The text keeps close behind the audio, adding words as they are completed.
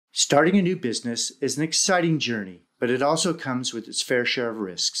Starting a new business is an exciting journey, but it also comes with its fair share of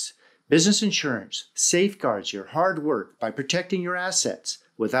risks. Business insurance safeguards your hard work by protecting your assets.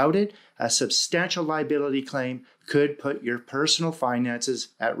 Without it, a substantial liability claim could put your personal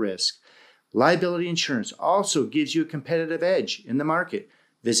finances at risk. Liability insurance also gives you a competitive edge in the market.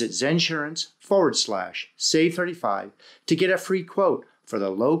 Visit zensurance.com/save35 to get a free quote for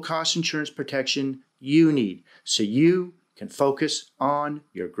the low-cost insurance protection you need so you can focus on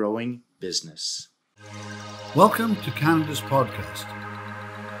your growing business. Welcome to Canada's podcast.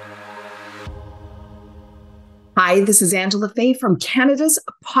 Hi, this is Angela Fay from Canada's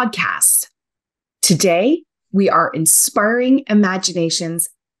podcast. Today, we are inspiring imaginations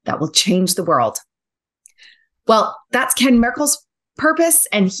that will change the world. Well, that's Ken Merkel's purpose,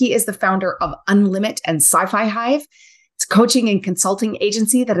 and he is the founder of Unlimit and Sci-Fi Hive. It's a coaching and consulting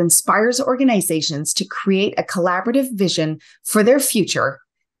agency that inspires organizations to create a collaborative vision for their future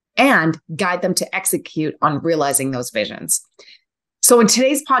and guide them to execute on realizing those visions. So in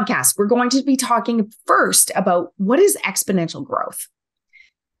today's podcast, we're going to be talking first about what is exponential growth.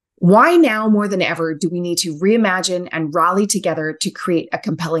 Why now more than ever do we need to reimagine and rally together to create a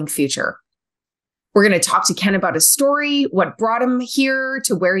compelling future? We're going to talk to Ken about his story, what brought him here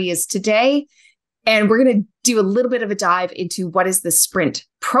to where he is today. And we're going to do a little bit of a dive into what is the sprint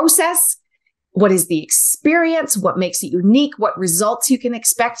process, what is the experience, what makes it unique, what results you can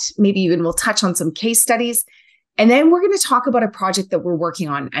expect. Maybe even we'll touch on some case studies. And then we're going to talk about a project that we're working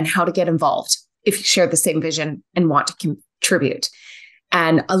on and how to get involved if you share the same vision and want to contribute.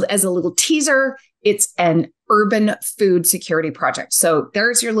 And as a little teaser, it's an urban food security project. So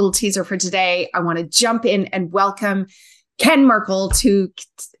there's your little teaser for today. I want to jump in and welcome Ken Merkel to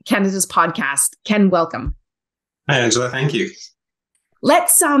Canada's podcast. Ken, welcome. Hi, Angela. Thank you.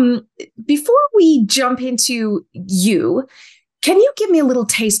 Let's, before we jump into you, can you give me a little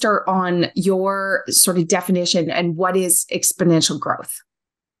taster on your sort of definition and what is exponential growth?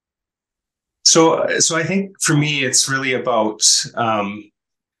 So I think for me, it's really about,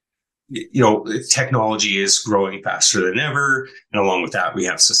 technology is growing faster than ever. And along with that, we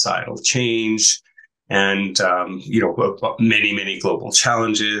have societal change and, many, many global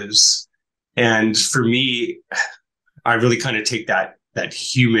challenges. And for me, I really kind of take that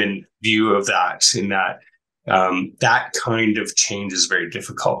human view of that in that that kind of change is very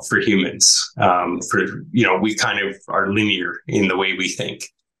difficult for humans. We kind of are linear in the way we think.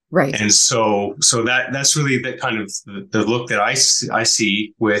 Right. And so that's really the kind of the look that I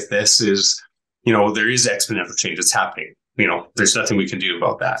see with this is, there is exponential change that's happening. There's nothing we can do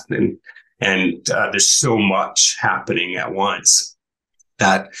about that. And there's so much happening at once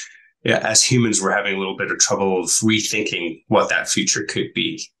that as humans, we're having a little bit of trouble of rethinking what that future could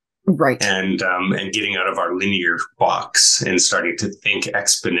be. Right. And getting out of our linear box and starting to think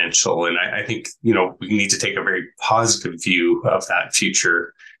exponential. And I think, we need to take a very positive view of that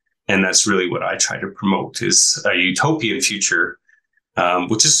future. And that's really what I try to promote is a utopian future,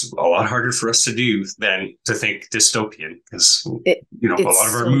 which is a lot harder for us to do than to think dystopian, because, a lot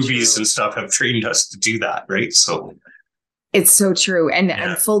of our movies and stuff have trained us to do that. Right. So it's so true.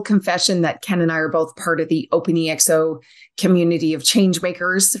 And full confession that Ken and I are both part of the OpenEXO community of change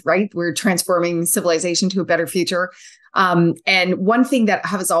makers, right? We're transforming civilization to a better future. And one thing that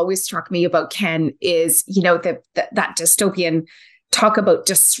has always struck me about Ken is, that dystopian talk about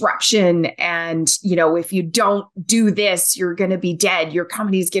disruption. And, if you don't do this, you're going to be dead. Your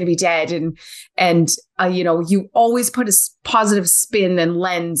company's going to be dead. And you always put a positive spin and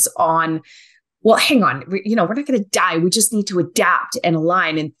lens on, well, hang on, we're not going to die. We just need to adapt and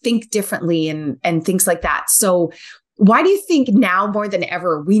align and think differently and things like that. So why do you think now more than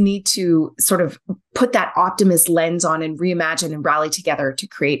ever, we need to sort of put that optimist lens on and reimagine and rally together to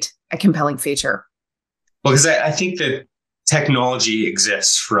create a compelling future? Well, because I think that technology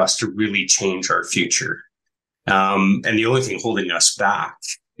exists for us to really change our future. And the only thing holding us back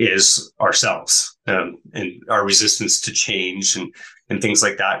is ourselves and our resistance to change and things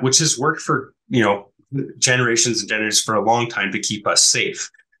like that, which has worked for, generations and generations for a long time to keep us safe.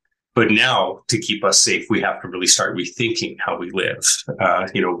 But now to keep us safe, we have to really start rethinking how we live.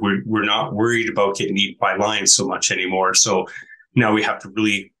 We're not worried about getting eaten by lions so much anymore. So now we have to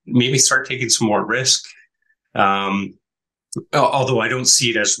really maybe start taking some more risk. Although I don't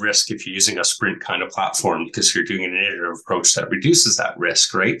see it as risk if you're using a sprint kind of platform, because you're doing an iterative approach that reduces that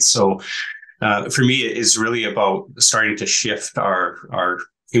risk, right? So for me, it is really about starting to shift our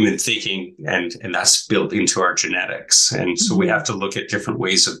human thinking, and that's built into our genetics. And so we have to look at different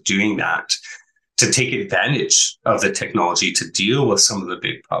ways of doing that to take advantage of the technology to deal with some of the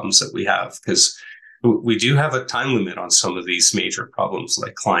big problems that we have. Because we do have a time limit on some of these major problems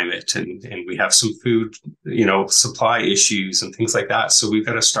like climate, and we have some food, supply issues and things like that. So we've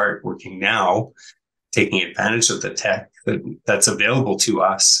got to start working now, taking advantage of the tech that's available to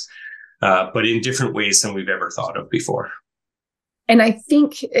us, but in different ways than we've ever thought of before. And I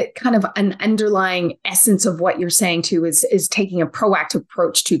think kind of an underlying essence of what you're saying too is taking a proactive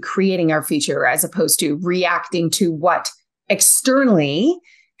approach to creating our future, as opposed to reacting to what externally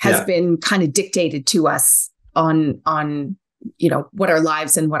has been kind of dictated to us on what our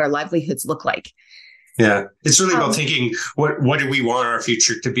lives and what our livelihoods look like. Yeah, it's really about thinking what do we want our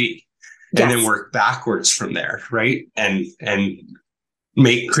future to be, and then work backwards from there, right? And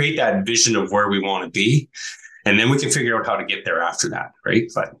create that vision of where we want to be. And then we can figure out how to get there after that, right?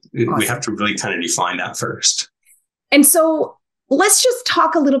 But we have to really kind of define that first. And so let's just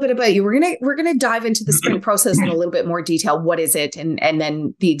talk a little bit about you. We're gonna dive into the sprint process in a little bit more detail. What is it? And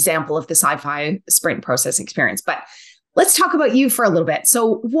then the example of the sci-fi sprint process experience. But let's talk about you for a little bit.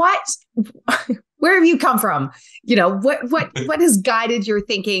 So where have you come from? What has guided your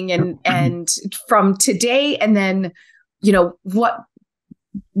thinking and from today? And then,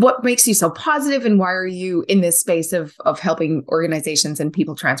 what makes you so positive, and why are you in this space of helping organizations and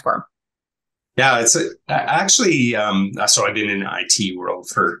people transform? Yeah, it's actually, so I've been in the IT world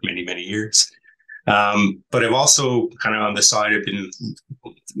for many, many years. But I've also kind of on the side, I've been,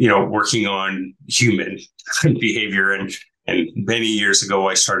 working on human behavior. And many years ago,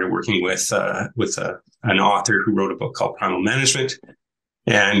 I started working with an author who wrote a book called Primal Management.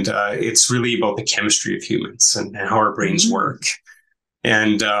 And it's really about the chemistry of humans and how our brains work.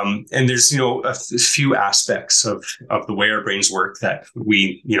 And there's, a few aspects of the way our brains work that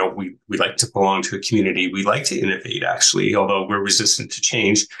we like to belong to a community. We like to innovate, actually, although we're resistant to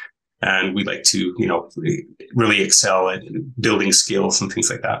change. And we like to, really excel at building skills and things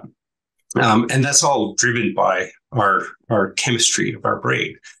like that. And that's all driven by our chemistry of our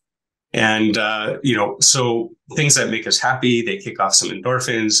brain. And, so things that make us happy, they kick off some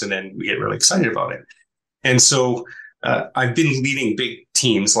endorphins, and then we get really excited about it. And so I've been leading big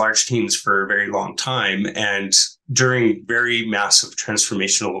teams, large teams for a very long time. And during very massive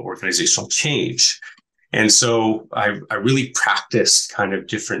transformational organizational change. And so I really practiced kind of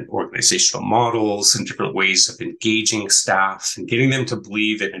different organizational models and different ways of engaging staff and getting them to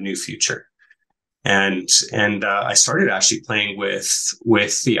believe in a new future. And I started actually playing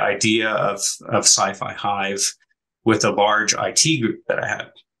with the idea of Sci-Fi Hive with a large IT group that I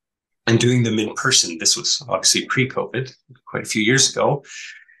had, and doing them in person. This was obviously pre-COVID, quite a few years ago.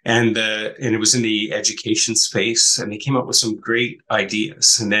 And it was in the education space, and they came up with some great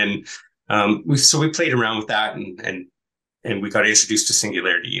ideas. And then we played around with that, and we got introduced to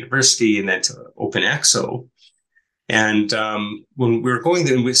Singularity University and then to OpenExo. And when we were going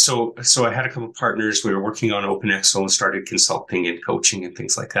there, so I had a couple of partners. We were working on OpenExo and started consulting and coaching and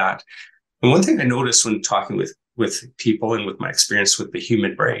things like that. And one thing I noticed when talking with people and with my experience with the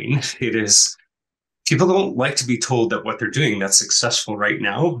human brain, it is people don't like to be told that what they're doing that's successful right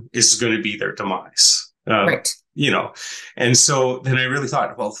now is going to be their demise. Right. And so then I really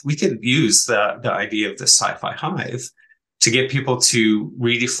thought, well, we could use the idea of the Sci-Fi Hive to get people to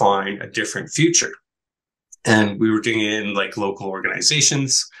redefine a different future. And we were doing it in like local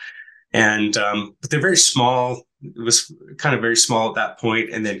organizations, and but they're very small. It was kind of very small at that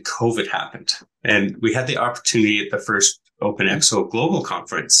point. And then COVID happened, and we had the opportunity at the first OpenExo Global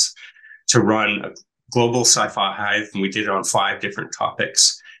Conference to run a global Sci-Fi Hive, and we did it on 5 different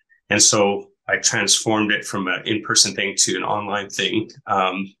topics. And so I transformed it from an in-person thing to an online thing,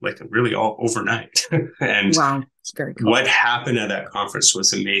 like really all overnight. And wow, very cool. What happened at that conference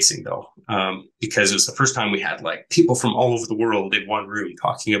was amazing, though, because it was the first time we had like people from all over the world in one room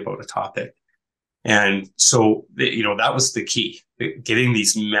talking about a topic. And so, that was the key, getting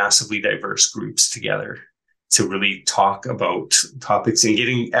these massively diverse groups together to really talk about topics and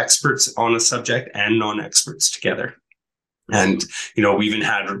getting experts on a subject and non-experts together. And, we even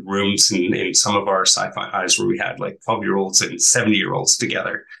had rooms in some of our Sci-Fi Hives where we had like 12-year-olds and 70-year-olds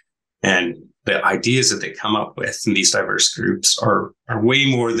together. And the ideas that they come up with in these diverse groups are way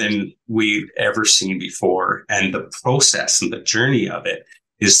more than we've ever seen before. And the process and the journey of it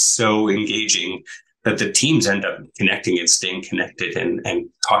is so engaging that the teams end up connecting and staying connected and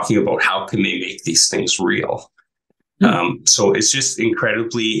talking about how can they make these things real. So it's just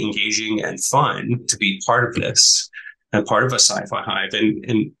incredibly engaging and fun to be part of this and part of a Sci-Fi Hive.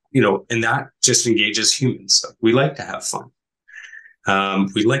 And that just engages humans. We like to have fun.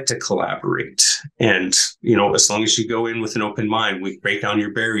 We like to collaborate. And, as long as you go in with an open mind, we break down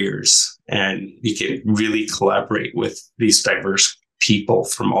your barriers, and you can really collaborate with these diverse people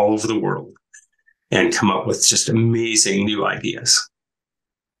from all over the world. and come up with just amazing new ideas.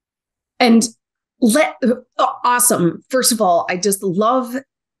 And awesome. First of all, I just love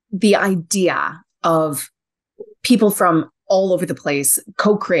the idea of people from all over the place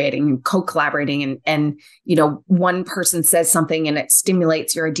co-creating and co-collaborating, and one person says something and it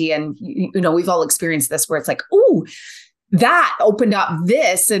stimulates your idea, and we've all experienced this where it's like, oh, that opened up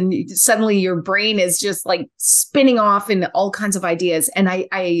this, and suddenly your brain is just like spinning off in all kinds of ideas. And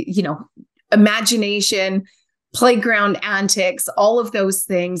I imagination, playground antics, all of those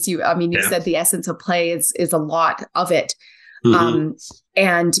things. You said the essence of play is a lot of it. Mm-hmm.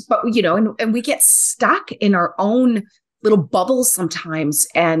 And we get stuck in our own little bubbles sometimes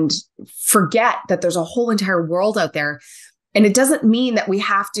and forget that there's a whole entire world out there. And it doesn't mean that we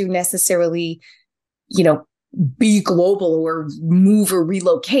have to necessarily, be global or move or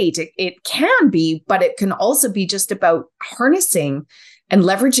relocate. It can be, but it can also be just about harnessing and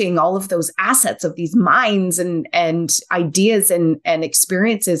leveraging all of those assets of these minds and ideas and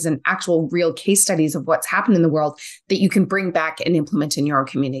experiences and actual real case studies of what's happened in the world that you can bring back and implement in your own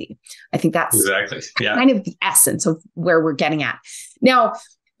community. I think that's exactly kind of the essence of where we're getting at. Now,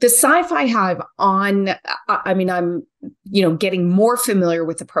 the Sci-Fi Hive I'm getting more familiar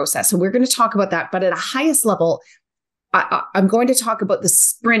with the process. So we're going to talk about that. But at a highest level, I'm going to talk about the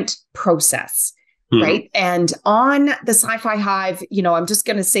sprint process. Right. And on the Sci-Fi Hive, I'm just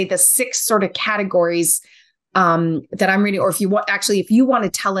going to say the 6 sort of categories that I'm reading, or if you want to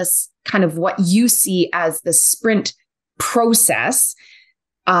tell us kind of what you see as the sprint process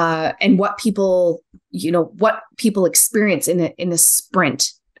and what people experience in a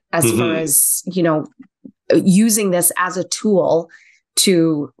sprint as far as, using this as a tool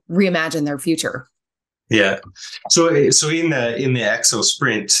to reimagine their future. Yeah. So in the EXO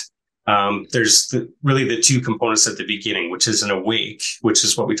sprint, there's really the 2 components at the beginning, which is an awake, which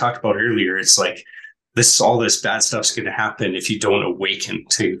is what we talked about earlier. It's like all this bad stuff's going to happen if you don't awaken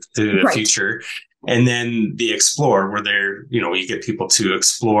to the future. And then the explore, where you get people to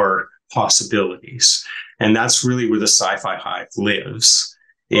explore possibilities. And that's really where the Sci-Fi Hive lives,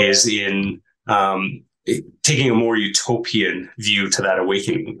 is in taking a more utopian view to that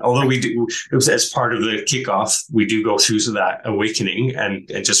awakening. Although we do, as part of the kickoff, we do go through that awakening and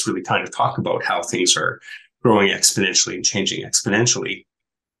just really kind of talk about how things are growing exponentially and changing exponentially.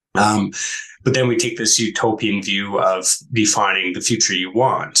 But then we take this utopian view of defining the future you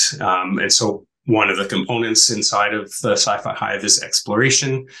want. And so one of the components inside of the Sci-Fi Hive is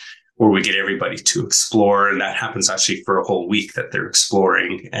exploration, where we get everybody to explore. And that happens actually for a whole week that they're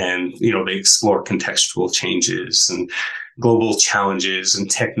exploring. And, they explore contextual changes and global challenges and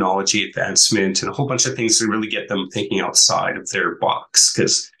technology advancement and a whole bunch of things to really get them thinking outside of their box.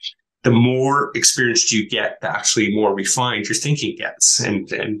 Because the more experienced you get, the actually more refined your thinking gets. And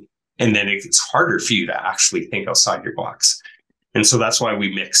then it gets harder for you to actually think outside your box. And so that's why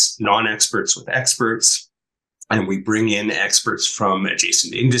we mix non-experts with experts. And we bring in experts from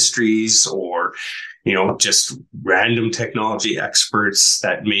adjacent industries or, just random technology experts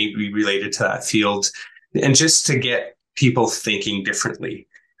that may be related to that field, and just to get people thinking differently.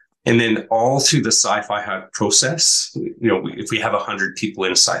 And then all through the Sci-Fi Hive process, if we have 100 people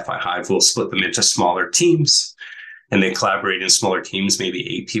in a Sci-Fi Hive, we'll split them into smaller teams, and they collaborate in smaller teams,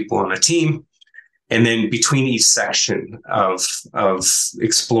 maybe 8 people on a team. And then between each section of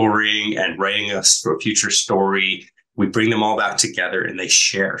exploring and writing a future story, we bring them all back together and they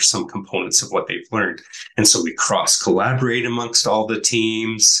share some components of what they've learned. And so we cross-collaborate amongst all the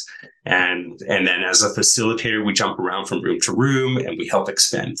teams. And then as a facilitator, we jump around from room to room and we help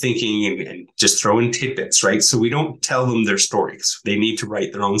expand thinking and just throw in tidbits, right? So we don't tell them their stories. They need to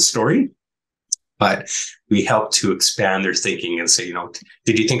write their own story. But we help to expand their thinking and say,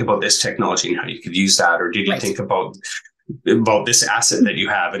 did you think about this technology and how you could use that? Or did you think about this asset that you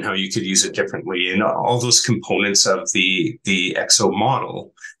have and how you could use it differently? And all those components of the EXO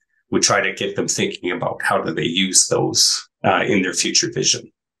model, we try to get them thinking about how do they use those in their future vision.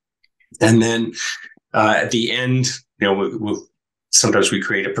 And then at the end, sometimes we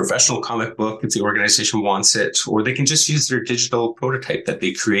create a professional comic book if the organization wants it, or they can just use their digital prototype that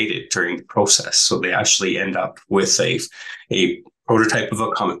they created during the process. So they actually end up with a prototype of a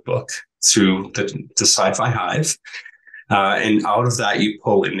comic book through the Sci-Fi Hive. And out of that, you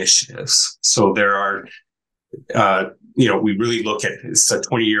pull initiatives. So there are, we really look at, it's a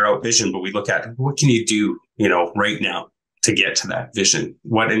 20-year out vision, but we look at what can you do, right now to get to that vision?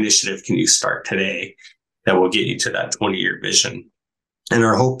 What initiative can you start today that will get you to that 20-year vision? And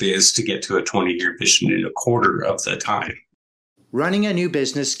our hope is to get to a 20-year vision in a quarter of the time. Running a new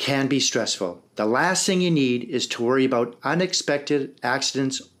business can be stressful. The last thing you need is to worry about unexpected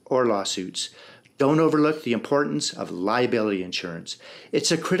accidents or lawsuits. Don't overlook the importance of liability insurance.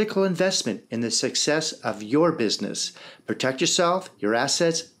 It's a critical investment in the success of your business. Protect yourself, your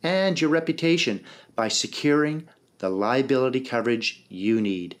assets, and your reputation by securing the liability coverage you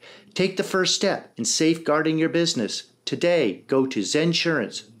need. Take the first step in safeguarding your business. Today, go to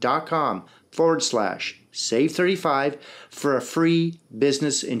zensurance.com/save35 for a free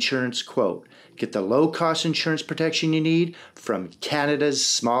business insurance quote. Get the low-cost insurance protection you need from Canada's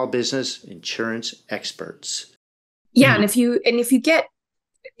small business insurance experts. Yeah, and if you get,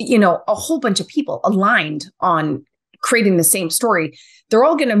 a whole bunch of people aligned on creating the same story, they're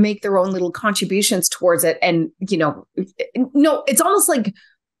all going to make their own little contributions towards it. And, it's almost like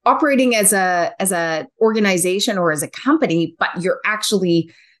operating as a organization or as a company, but you're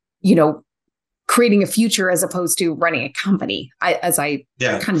actually, creating a future as opposed to running a company, as I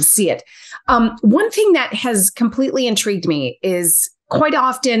kind of see it. One thing that has completely intrigued me is quite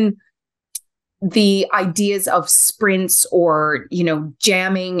often the ideas of sprints or,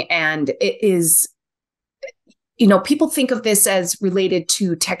 jamming. And it is, people think of this as related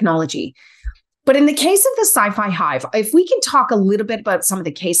to technology. But in the case of the Sci-Fi Hive, if we can talk a little bit about some of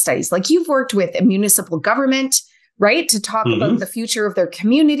the case studies, like you've worked with a municipal government, right, to talk about the future of their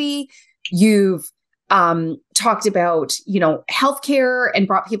community. You've talked about, healthcare and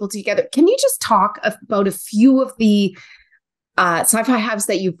brought people together. Can you just talk about a few of the Sci-Fi Hives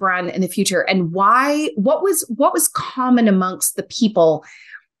that you've run in the future and why? What was common amongst the people,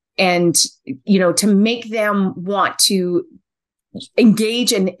 and to make them want to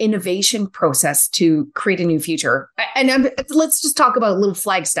engage in innovation process to create a new future? And let's just talk about little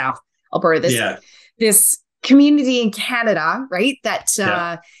Flagstaff, Alberta. This community in Canada, right? That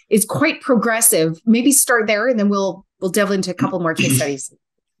is quite progressive. Maybe start there, and then we'll delve into a couple more case studies.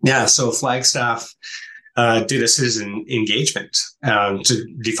 Yeah. So Flagstaff did a citizen engagement to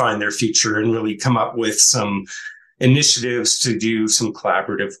define their future and really come up with some initiatives to do some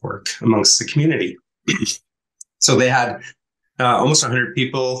collaborative work amongst the community. So they had almost 100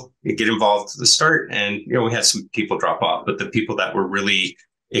 people get involved at the start, and we had some people drop off, but the people that were really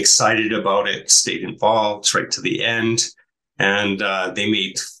excited about it stayed involved right to the end. And they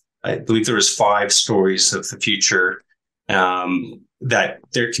made, I believe there was 5 stories of the future that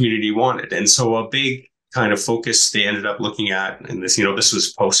their community wanted. And so a big kind of focus they ended up looking at, and this, this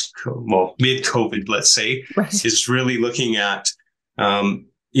was mid-COVID, let's say, right, is really looking at,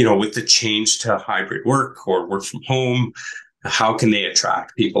 with the change to hybrid work or work from home, how can they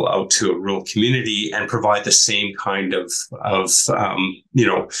attract people out to a rural community and provide the same kind of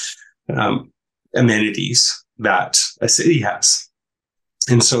amenities that a city has?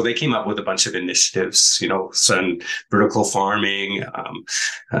 And so they came up with a bunch of initiatives, some vertical farming,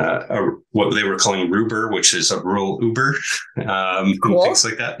 what they were calling Ruber, which is a rural Uber, cool. Things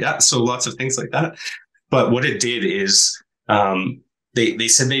like that. Yeah, so lots of things like that. But what it did is they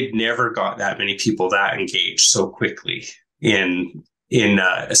said they've never got that many people that engaged so quickly in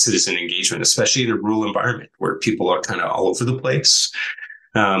a citizen engagement, especially in a rural environment where people are kind of all over the place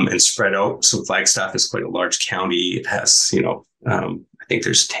and spread out. So Flagstaff is quite a large county. It has, I think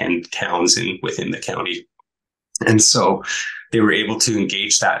there's 10 towns within the county. And so they were able to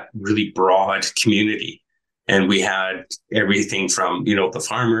engage that really broad community. And we had everything from, the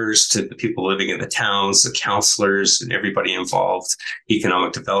farmers to the people living in the towns, the counselors, and everybody involved.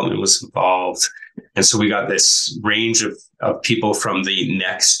 Economic development was involved. And so we got this range of people from the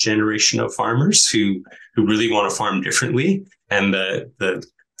next generation of farmers who really want to farm differently, and the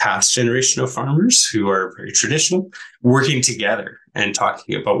past generation of farmers who are very traditional, working together and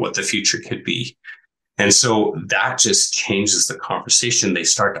talking about what the future could be. And so that just changes the conversation. They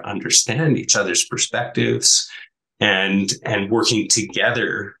start to understand each other's perspectives and working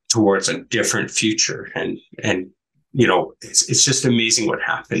together towards a different future. And it's just amazing what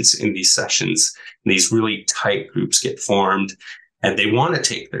happens in these sessions. These really tight groups get formed, and they want to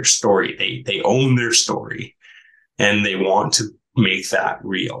take their story. They own their story, and they want to make that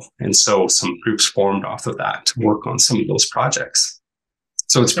real. And so some groups formed off of that to work on some of those projects.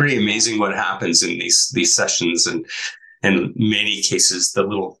 So it's pretty amazing what happens in these sessions, and in many cases, the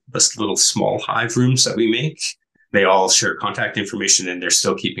little small hive rooms that we make, they all share contact information, and they're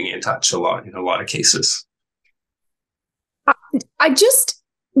still keeping in touch in a lot of cases. I just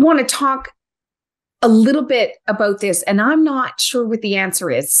want to talk a little bit about this, and I'm not sure what the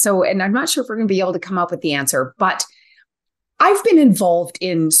answer is. So, and I'm not sure if we're going to be able to come up with the answer, but I've been involved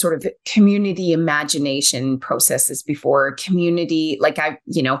in sort of community imagination processes before. Community, like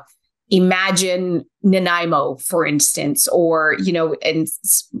imagine Nanaimo, for instance, or,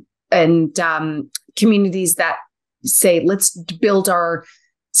 and communities that say, let's build our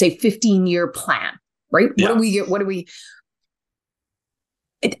say 15-year plan, right? Yeah. What do we,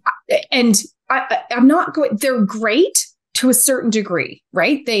 and I'm not going, they're great to a certain degree,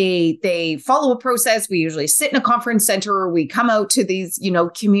 right? They follow a process. We usually sit in a conference center, or we come out to these,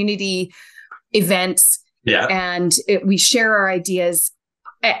 community events, and we share our ideas.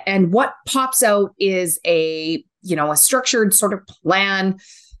 And what pops out is a structured sort of plan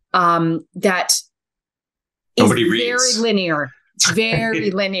that is very linear.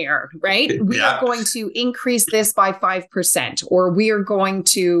 Very linear, right? We are going to increase this by 5%, or we are going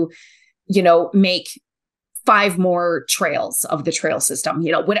to, make 5 more trails of the trail system.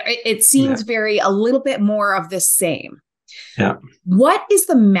 It seems a little bit more of the same. Yeah. What is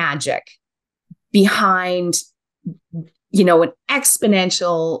the magic behind, an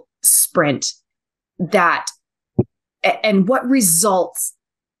exponential sprint and what results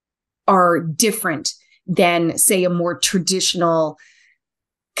are different than, say, a more traditional,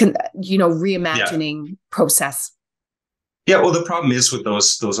 reimagining process? Yeah, well, the problem is with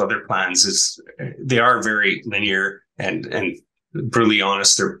those other plans is they are very linear and brutally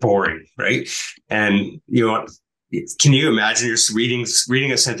honest, they're boring, right? And can you imagine you're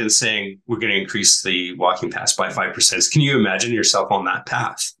reading a sentence saying we're going to increase the walking path by 5%? Can you imagine yourself on that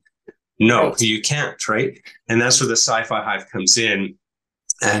path? No, right. You can't, right? And that's where the sci-fi hive comes in.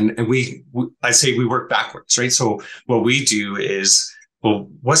 And I say we work backwards, right? So what we do is, well,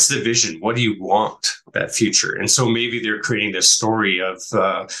 what's the vision? What do you want that future? And so maybe they're creating this story of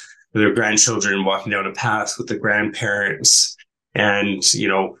their grandchildren walking down a path with the grandparents, and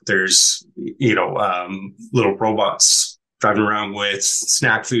there's little robots driving around with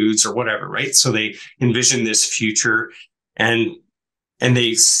snack foods or whatever, right? So they envision this future, and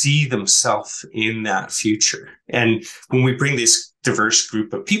they see themselves in that future. And when we bring this diverse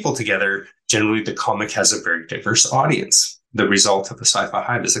group of people together, generally the comic has a very diverse audience. The result of the sci-fi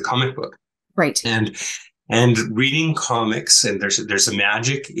hive is a comic book. Right. And reading comics, and there's a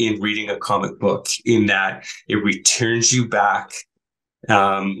magic in reading a comic book in that it returns you back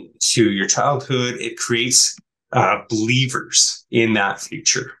to your childhood. It creates believers in that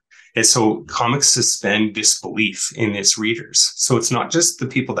future. And so comics suspend disbelief in its readers. So it's not just the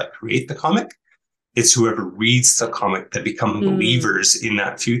people that create the comic, it's whoever reads the comic that become believers in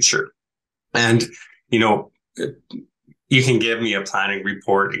that future. And, you can give me a planning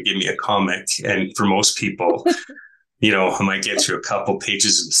report and give me a comic. And for most people, I might get through a couple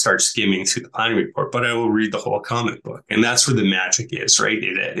pages and start skimming through the planning report, but I will read the whole comic book. And that's where the magic is, right?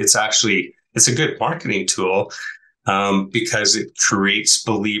 It's a good marketing tool because it creates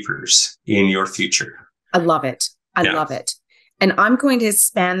believers in your future. I love it. I love it. And I'm going to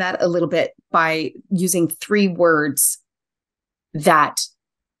expand that a little bit by using 3 words that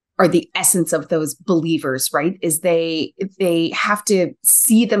are the essence of those believers, right? Is they have to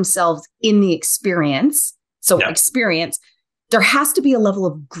see themselves in the experience. So experience, there has to be a level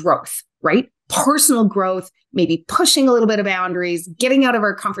of growth, right? Personal growth, maybe pushing a little bit of boundaries, getting out of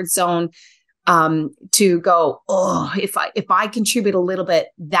our comfort zone, to go, if I contribute a little bit,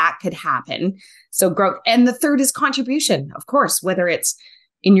 that could happen. So growth. And the third is contribution, of course, whether it's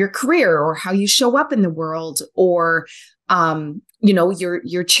in your career or how you show up in the world, or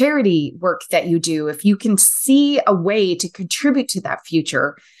your charity work that you do. If you can see a way to contribute to that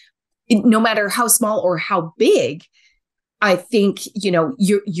future, no matter how small or how big, I think,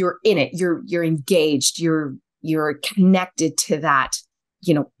 you're in it, you're engaged, you're connected to that,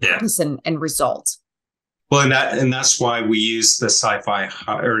 purpose and result. Well, and that's why we use the sci-fi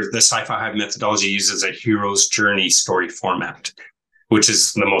hive methodology uses a hero's journey story format, which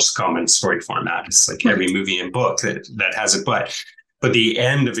is the most common story format. It's like every movie and book that has it. But the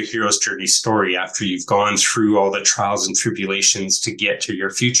end of a hero's journey story, after you've gone through all the trials and tribulations to get to your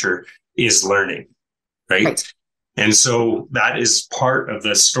future, is learning, right? And so that is part of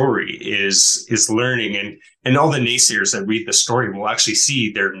the story is learning, and all the naysayers that read the story will actually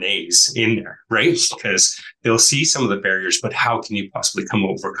see their nays in there, right? Because they'll see some of the barriers, but how can you possibly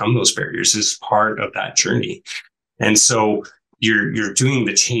overcome those barriers is part of that journey. And so you're doing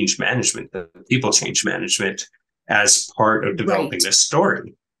the change management, the people change management as part of developing this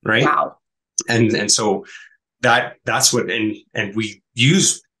story, right? Wow. And so that's what, and we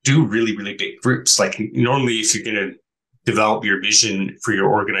do really, really big groups. Like normally, if you're going to develop your vision for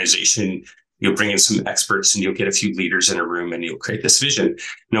your organization, you'll bring in some experts and you'll get a few leaders in a room and you'll create this vision.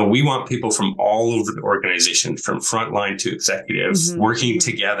 No, we want people from all over the organization, from frontline to executive, working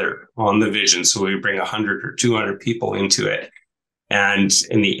together on the vision. So we bring 100 or 200 people into it. And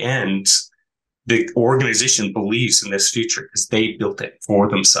in the end, the organization believes in this future because they built it for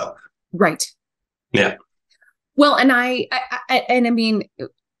themselves. Right. Yeah. Well, and I mean,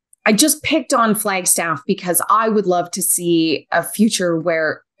 I just picked on Flagstaff because I would love to see a future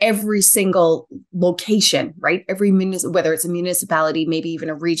where every single location, right? Whether it's a municipality, maybe even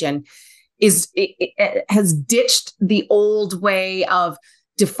a region, it has ditched the old way of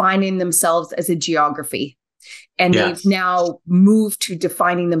defining themselves as a geography. And they've now moved to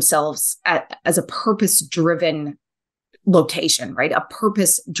defining themselves as a purpose-driven location, right? A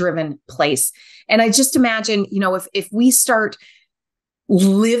purpose-driven place. And I just imagine, if we start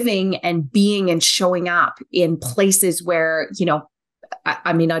living and being and showing up in places where,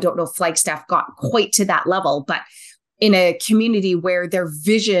 I don't know if Flagstaff got quite to that level, but in a community where their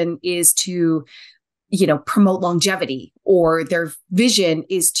vision is to, promote longevity, or their vision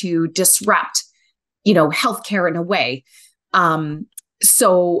is to disrupt, healthcare in a way.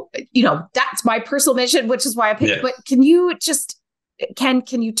 So, that's my personal mission, which is why I picked. Yeah. But can you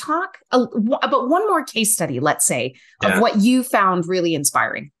talk about one more case study, let's say, of what you found really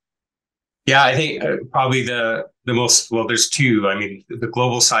inspiring? Yeah, I think probably the most, well, there's two. I mean, the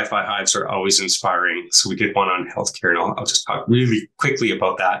global sci-fi hives are always inspiring. So we did one on healthcare, and I'll just talk really quickly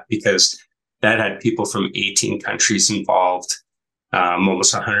about that, because that had people from 18 countries involved,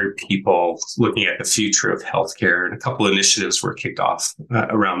 almost 100 people looking at the future of healthcare, and a couple of initiatives were kicked off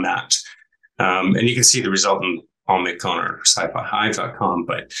around that. And you can see the result in Palmic on our sci-fi-hive.com.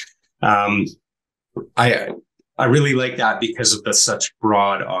 But I really like that because of the such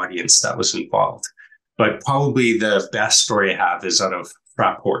broad audience that was involved. But probably the best story I have is out of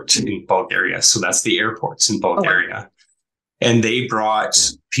Fraport in Bulgaria. So that's the airports in Bulgaria. Oh, wow. And they brought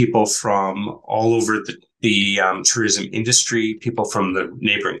people from all over the tourism industry, people from the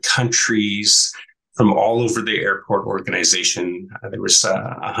neighboring countries, from all over the airport organization. There was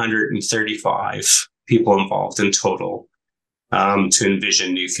 135 people involved in total. To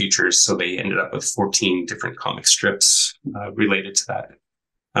envision new futures. So they ended up with 14 different comic strips related to that.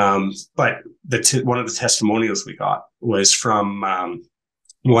 But one of the testimonials we got was from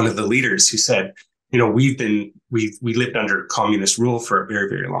one of the leaders who said, we lived under communist rule for a very,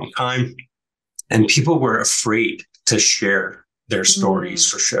 very long time, and people were afraid to share their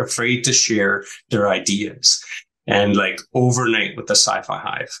stories, afraid to share their ideas. And like overnight with the Sci-Fi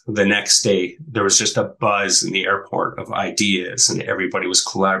Hive, the next day, there was just a buzz in the airport of ideas, and everybody was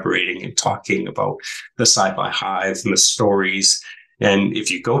collaborating and talking about the Sci-Fi Hive and the stories. And if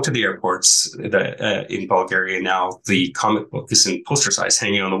you go to the airports in Bulgaria now, the comic book is in poster size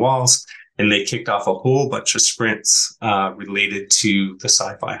hanging on the walls, and they kicked off a whole bunch of sprints related to the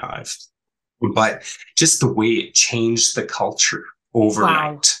Sci-Fi Hive. But just the way it changed the culture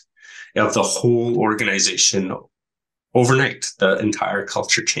overnight of the whole organization. Overnight, the entire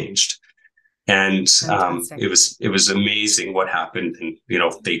culture changed, and it was amazing what happened. And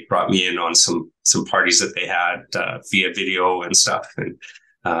they brought me in on some parties that they had via video and stuff, and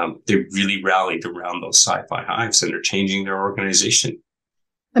they really rallied around those sci-fi hives, and they're changing their organization.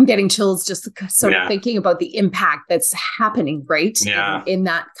 I'm getting chills just sort of thinking about the impact that's happening, right? In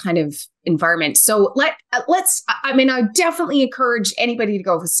that kind of environment. So let's. I definitely encourage anybody to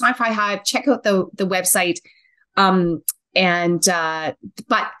go for Sci-Fi Hive. Check out the website. But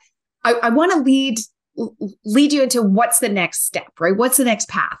I want to lead you into what's the next step, right? What's the next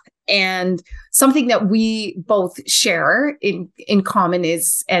path? And something that we both share in common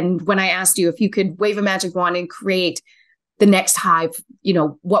is, and when I asked you if you could wave a magic wand and create the next hive,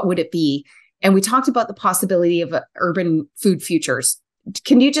 what would it be? And we talked about the possibility of urban food futures.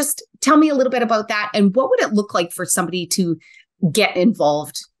 Can you just tell me a little bit about that? And what would it look like for somebody to get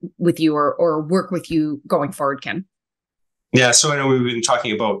involved with you or work with you going forward, Ken? Yeah, so I know we've been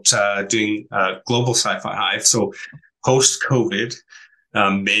talking about doing global Sci-Fi Hive. So post-COVID,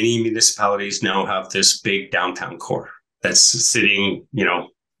 many municipalities now have this big downtown core that's sitting,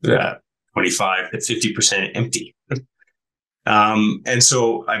 25 to 50% empty. And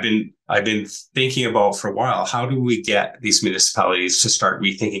so I've been thinking about for a while, how do we get these municipalities to start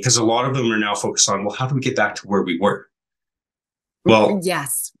rethinking? Because a lot of them are now focused on, well, how do we get back to where we were? Well,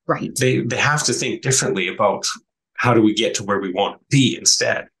 yes, right. They have to think differently about how do we get to where we want to be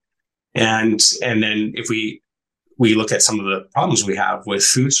instead. And then if we look at some of the problems we have with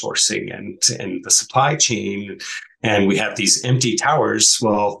food sourcing and the supply chain, and we have these empty towers,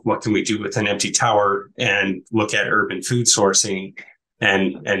 well, what can we do with an empty tower? And look at urban food sourcing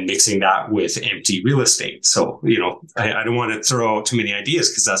and mixing that with empty real estate. So, I don't want to throw out too many ideas,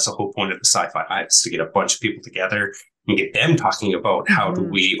 because that's the whole point of the Sci-Fi Hive, is to get a bunch of people together and get them talking about how do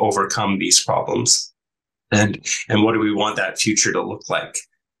we overcome these problems, and what do we want that future to look like.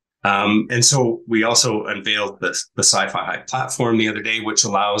 And so we also unveiled the Sci-Fi Hive platform the other day, which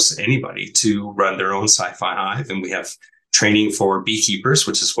allows anybody to run their own Sci-Fi Hive, and we have training for beekeepers,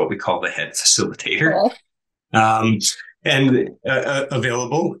 which is what we call the head facilitator. Cool. And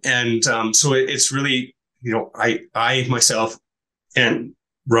available. And so it's really, I myself can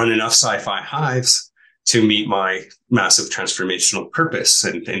run enough sci-fi hives to meet my massive transformational purpose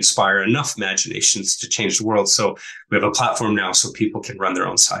and inspire enough imaginations to change the world. So we have a platform now so people can run their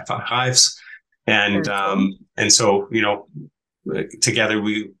own sci-fi hives. And so, together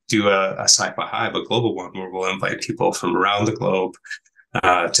we do a sci-fi hive, a global one, where we'll invite people from around the globe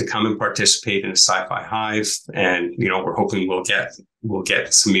to come and participate in a sci-fi hive. And, we're hoping we'll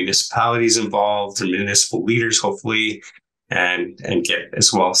get some municipalities involved and municipal leaders, hopefully, and get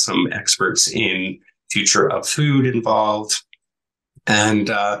as well some experts in future of food involved, and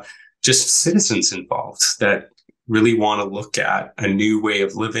just citizens involved that really want to look at a new way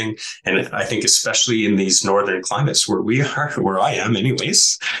of living. And I think especially in these northern climates where I am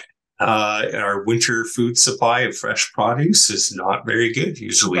anyways, our winter food supply of fresh produce is not very good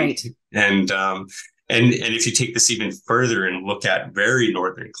usually. Right. And if you take this even further and look at very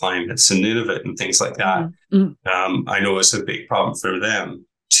northern climates and Nunavut and things like that, I know it's a big problem for them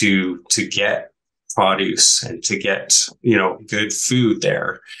to get produce and to get, good food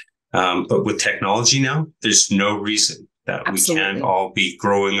there. But with technology now, there's no reason that Absolutely. We can't all be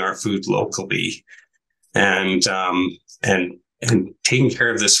growing our food locally and taking care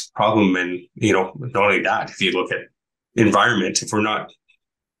of this problem. And, not only that, if you look at environment, if we're not,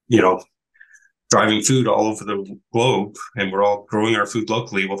 driving food all over the globe and we're all growing our food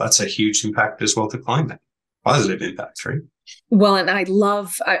locally, well, that's a huge impact as well to climate. Positive impact, right? Well, and I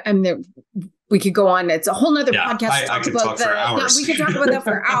love, we could go on. It's a whole nother podcast. I could talk for hours. We could talk about that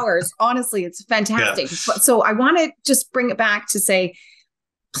for hours. Honestly, it's fantastic. Yeah. So I want to just bring it back to say,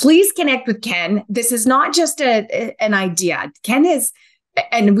 please connect with Ken. This is not just an idea. Ken is,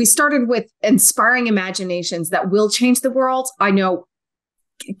 and we started with inspiring imaginations that will change the world. I know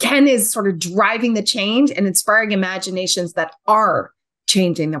Ken is sort of driving the change and inspiring imaginations that are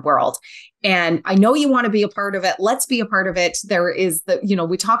changing the world. And I know you want to be a part of it. Let's be a part of it. There is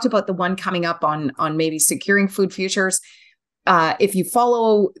we talked about the one coming up on maybe securing food futures. If you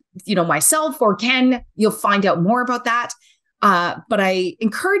follow, myself or Ken, you'll find out more about that. But I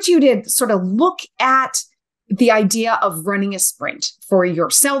encourage you to sort of look at the idea of running a sprint for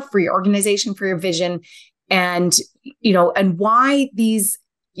yourself, for your organization, for your vision, and why these,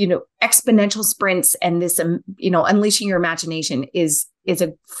 exponential sprints and this, unleashing your imagination is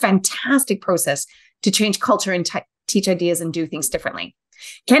a fantastic process to change culture and teach ideas and do things differently.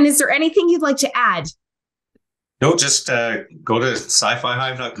 Ken, is there anything you'd like to add? No, just go to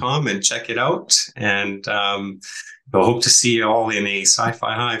sci-fihive.com and check it out. And we'll hope to see you all in a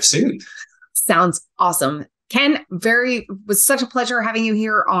sci-fi hive soon. Sounds awesome. Ken, was such a pleasure having you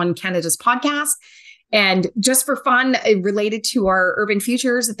here on Canada's podcast. And just for fun, related to our urban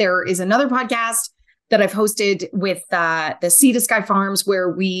futures, there is another podcast that I've hosted with the Sea to Sky Farms, where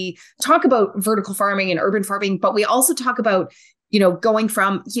we talk about vertical farming and urban farming, but we also talk about, going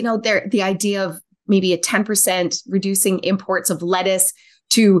from, the idea of maybe a 10% reducing imports of lettuce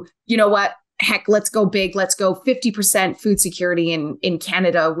to, heck, let's go big, let's go 50% food security in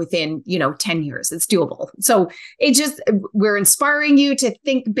Canada within, 10 years. It's doable. So we're inspiring you to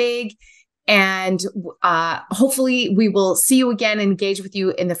think big. And hopefully we will see you again and engage with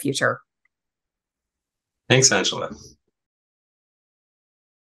you in the future. Thanks, Angela.